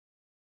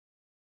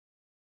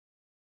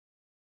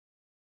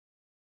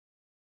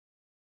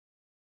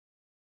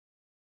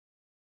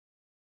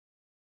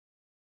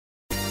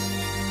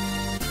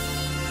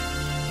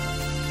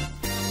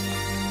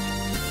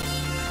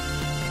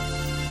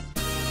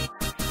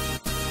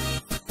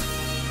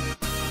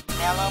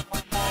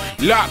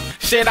Look,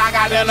 shit I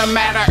got in a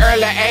matter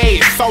early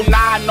age, so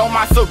now I know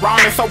my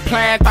surroundings. So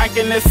playing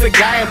thinking it's a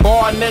game,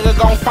 boy, a nigga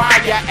gon'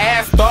 find your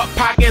ass up,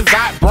 pockets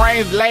out,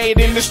 brains laid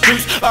in the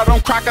streets. Of them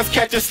crackers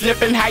catch you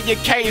slipping, how you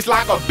cage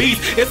like a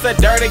beast. It's a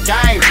dirty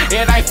game,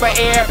 it ain't for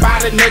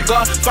everybody,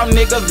 nigga. Some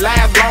niggas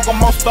last longer,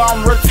 most of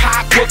them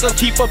retire quicker.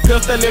 Keep a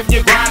pistol if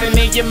you're grinding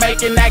and you're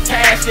making that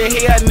cash. You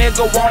hear a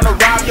nigga wanna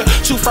rob you,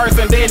 shoot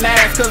first and then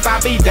ask, cause I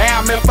be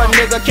damn if a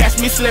nigga catch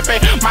me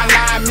slipping. My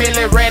 9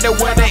 milli ready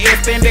with an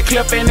extended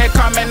clip in it,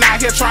 coming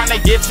out here trying to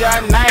get your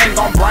name,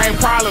 gon' bring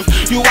problems.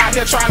 You out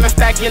here trying to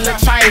stack your little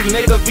chains,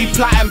 niggas be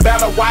plotting,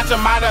 better watch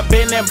them. I done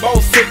been in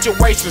both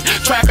situations,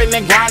 trapping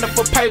and grinding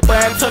for paper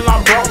until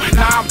I'm broke.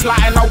 Now I'm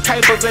plotting on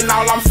capers, and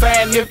all I'm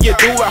saying, if you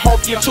do it,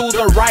 hope you choose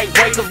the right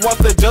way. Cause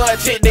once the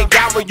judge hit the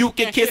gavel, you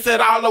can kiss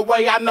it all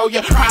away. I know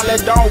you probably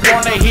don't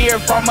wanna hear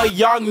from a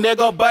young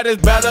nigga, but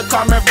it's better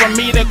coming from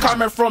me than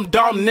coming from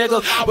dumb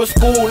niggas. With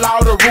school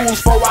all the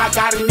rules before I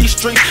got in these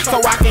streets, so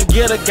I can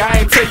get a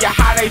game, tell you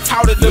how they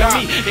taught it to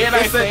me. It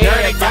ain't a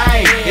dirty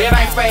game, it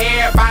ain't for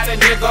everybody,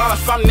 nigga.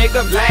 Some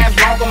niggas last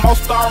longer,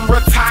 most of them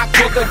retire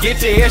quicker.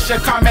 Get your issue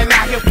coming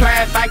out here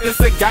playing think it's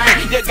a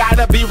game. You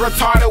gotta be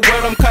retarded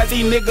with them, cause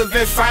these niggas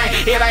insane.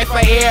 It ain't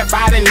for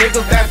everybody,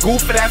 niggas that's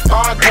goofy, that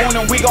start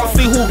gooning. We gon'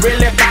 see who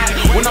really bout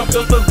it. When them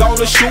pistols go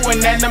to shooting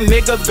and them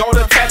niggas go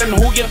to telling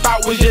who you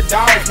thought was your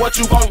dogs. What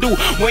you gon' do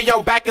when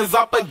your back is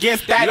up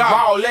against that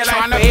wall? It ain't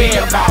for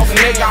everybody,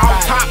 nigga on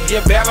top, you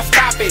better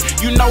stop it.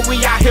 You know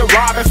we out here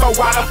robbing, so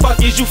why the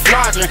fuck is you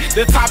flogging?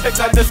 The topic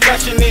of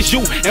discussion is you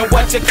and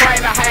what you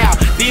claim to have.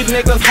 These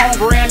niggas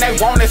hungry and they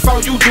want it, so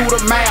you do the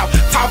math.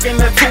 Talking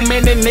to too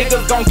many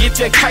niggas gon' get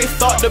your case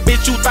up. The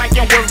bitch you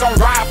thinking was gon'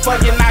 ride for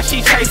you, now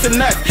she chasing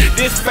us.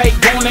 This fake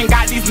goonin'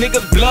 got these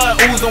niggas blood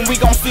oozing. We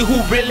gon' see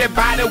who really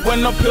bout it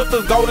when the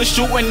pistols go to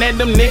shooting and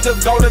them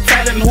niggas go to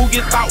telling who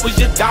you thought was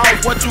your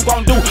dogs. What you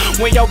gon' do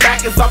when your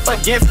back is up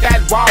against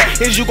that wall?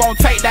 Is you gon'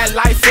 take that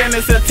life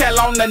sentence and tell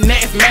on the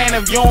next man?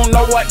 If you don't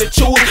know what to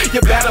choose,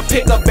 you better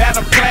pick a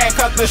better plan,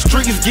 cause the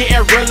streets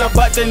getting realer,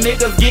 but the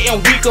niggas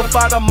getting weaker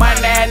for the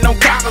money. And them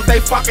crackers, they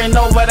fucking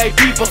over they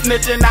people,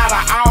 snitching out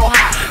of all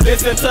high.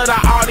 Listen to the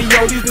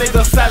audio, these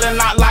niggas selling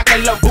out like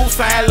a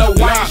LaBoosa and Lil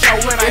Wayne show.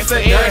 It's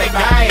a dirty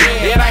game,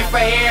 it ain't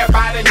for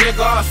everybody,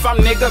 nigga. Some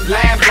niggas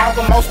last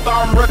longer, most of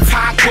them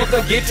retire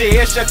quicker. Get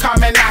your issue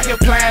coming out here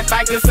playing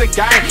think it's a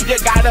game. You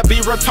gotta be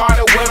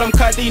retarded with them,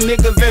 cause these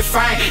niggas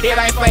insane. It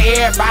ain't for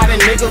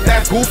everybody, niggas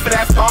that's goofy,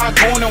 that start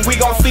gooning. We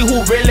gon' see who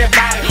really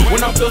bout it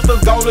when them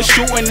pistols go to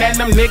shooting and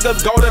them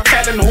niggas go to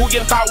telling who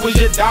you thought was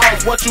your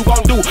dogs. What you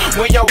gon' do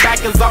when your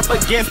back is up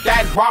against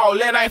that wall?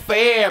 It ain't for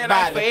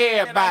everybody.